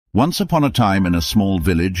Once upon a time, in a small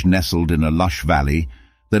village nestled in a lush valley,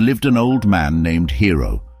 there lived an old man named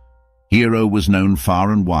Hero. Hero was known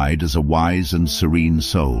far and wide as a wise and serene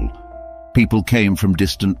soul. People came from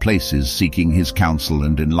distant places seeking his counsel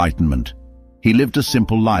and enlightenment. He lived a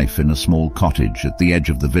simple life in a small cottage at the edge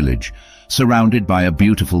of the village, surrounded by a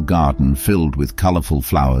beautiful garden filled with colorful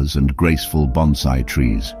flowers and graceful bonsai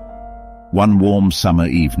trees. One warm summer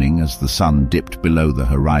evening, as the sun dipped below the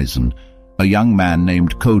horizon, a young man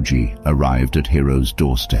named Koji arrived at Hero's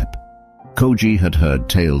doorstep. Koji had heard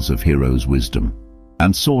tales of Hero's wisdom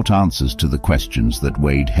and sought answers to the questions that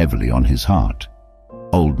weighed heavily on his heart.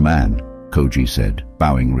 "Old man," Koji said,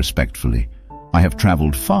 bowing respectfully, "I have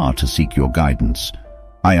traveled far to seek your guidance.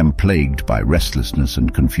 I am plagued by restlessness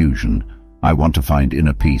and confusion. I want to find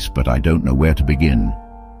inner peace, but I don't know where to begin."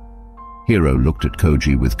 Hero looked at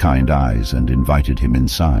Koji with kind eyes and invited him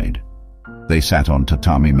inside. They sat on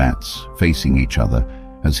tatami mats, facing each other,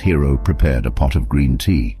 as Hero prepared a pot of green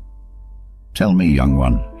tea. "Tell me, young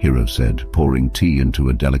one," Hero said, pouring tea into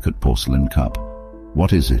a delicate porcelain cup.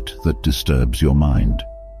 "What is it that disturbs your mind?"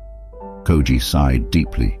 Koji sighed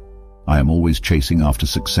deeply. "I am always chasing after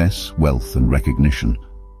success, wealth, and recognition.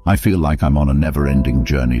 I feel like I'm on a never-ending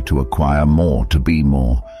journey to acquire more, to be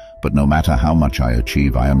more. But no matter how much I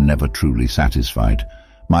achieve, I am never truly satisfied.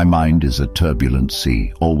 My mind is a turbulent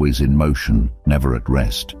sea, always in motion, never at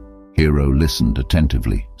rest." Hero listened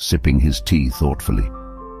attentively, sipping his tea thoughtfully.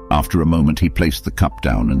 After a moment, he placed the cup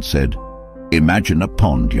down and said, "Imagine a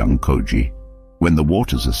pond, young Koji. When the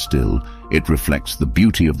waters are still, it reflects the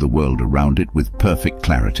beauty of the world around it with perfect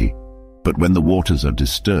clarity. But when the waters are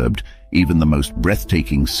disturbed, even the most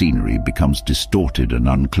breathtaking scenery becomes distorted and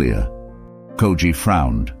unclear." Koji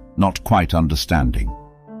frowned, not quite understanding.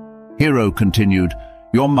 Hero continued,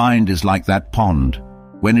 "Your mind is like that pond.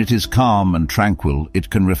 When it is calm and tranquil, it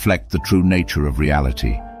can reflect the true nature of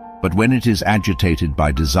reality. But when it is agitated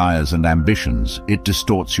by desires and ambitions, it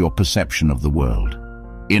distorts your perception of the world.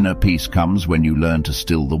 Inner peace comes when you learn to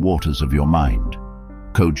still the waters of your mind."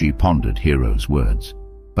 Koji pondered Hero's words.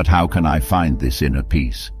 "But how can I find this inner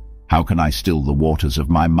peace? How can I still the waters of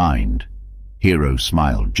my mind?" Hero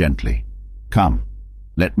smiled gently. "Come,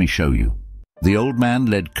 let me show you." The old man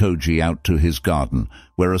led Koji out to his garden,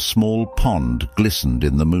 where a small pond glistened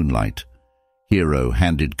in the moonlight. Hero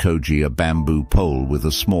handed Koji a bamboo pole with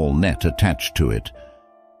a small net attached to it.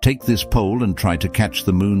 "Take this pole and try to catch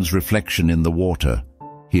the moon's reflection in the water,"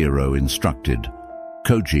 Hero instructed.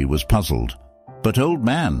 Koji was puzzled. "But old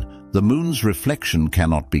man, the moon's reflection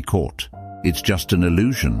cannot be caught. It's just an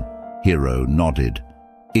illusion." Hero nodded.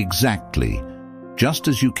 "Exactly. Just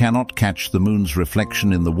as you cannot catch the moon's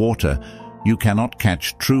reflection in the water, you cannot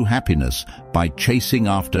catch true happiness by chasing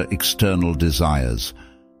after external desires.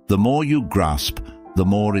 The more you grasp, the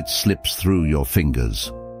more it slips through your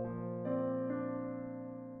fingers."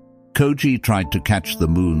 Koji tried to catch the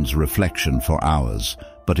moon's reflection for hours,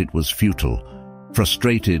 but it was futile.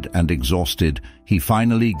 Frustrated and exhausted, he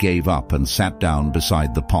finally gave up and sat down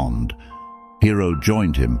beside the pond. Hero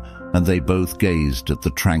joined him, and they both gazed at the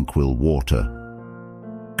tranquil water.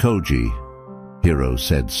 "Koji," Hero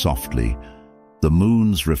said softly, "the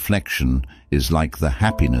moon's reflection is like the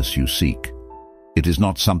happiness you seek. It is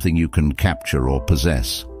not something you can capture or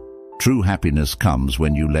possess. True happiness comes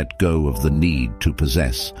when you let go of the need to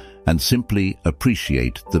possess and simply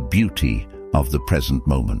appreciate the beauty of the present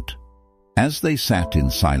moment." As they sat in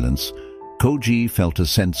silence, Koji felt a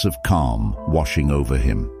sense of calm washing over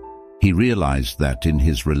him. He realized that in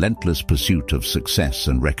his relentless pursuit of success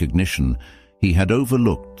and recognition, he had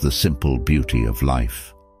overlooked the simple beauty of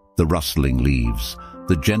life. The rustling leaves,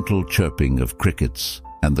 the gentle chirping of crickets,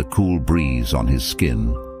 and the cool breeze on his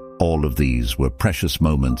skin, all of these were precious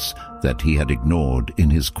moments that he had ignored in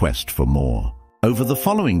his quest for more. Over the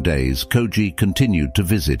following days, Koji continued to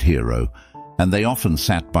visit Hero, and they often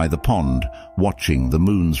sat by the pond, watching the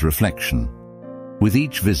moon's reflection. With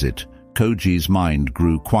each visit, Koji's mind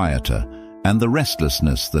grew quieter, and the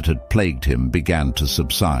restlessness that had plagued him began to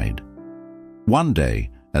subside. One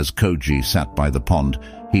day, as Koji sat by the pond,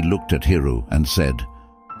 he looked at Hero and said,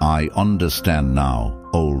 "I understand now,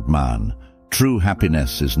 old man. True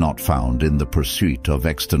happiness is not found in the pursuit of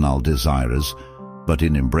external desires, but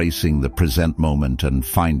in embracing the present moment and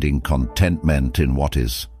finding contentment in what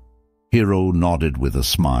is." Hero nodded with a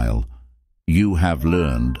smile. "You have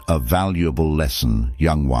learned a valuable lesson,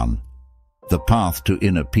 young one. The path to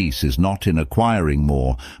inner peace is not in acquiring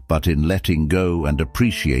more, but in letting go and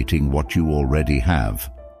appreciating what you already have."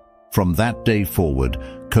 From that day forward,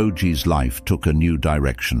 Koji's life took a new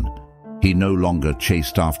direction. He no longer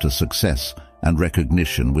chased after success and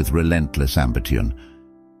recognition with relentless ambition.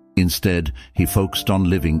 Instead, he focused on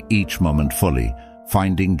living each moment fully,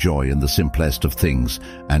 finding joy in the simplest of things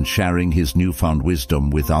and sharing his newfound wisdom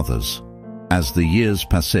with others. As the years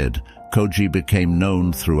passed, Koji became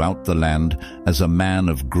known throughout the land as a man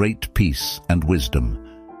of great peace and wisdom.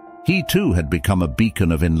 He too had become a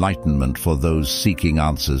beacon of enlightenment for those seeking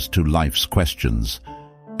answers to life's questions.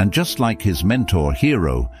 And just like his mentor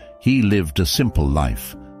Hiro, he lived a simple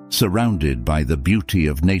life, surrounded by the beauty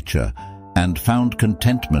of nature, and found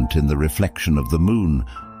contentment in the reflection of the moon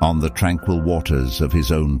on the tranquil waters of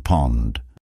his own pond.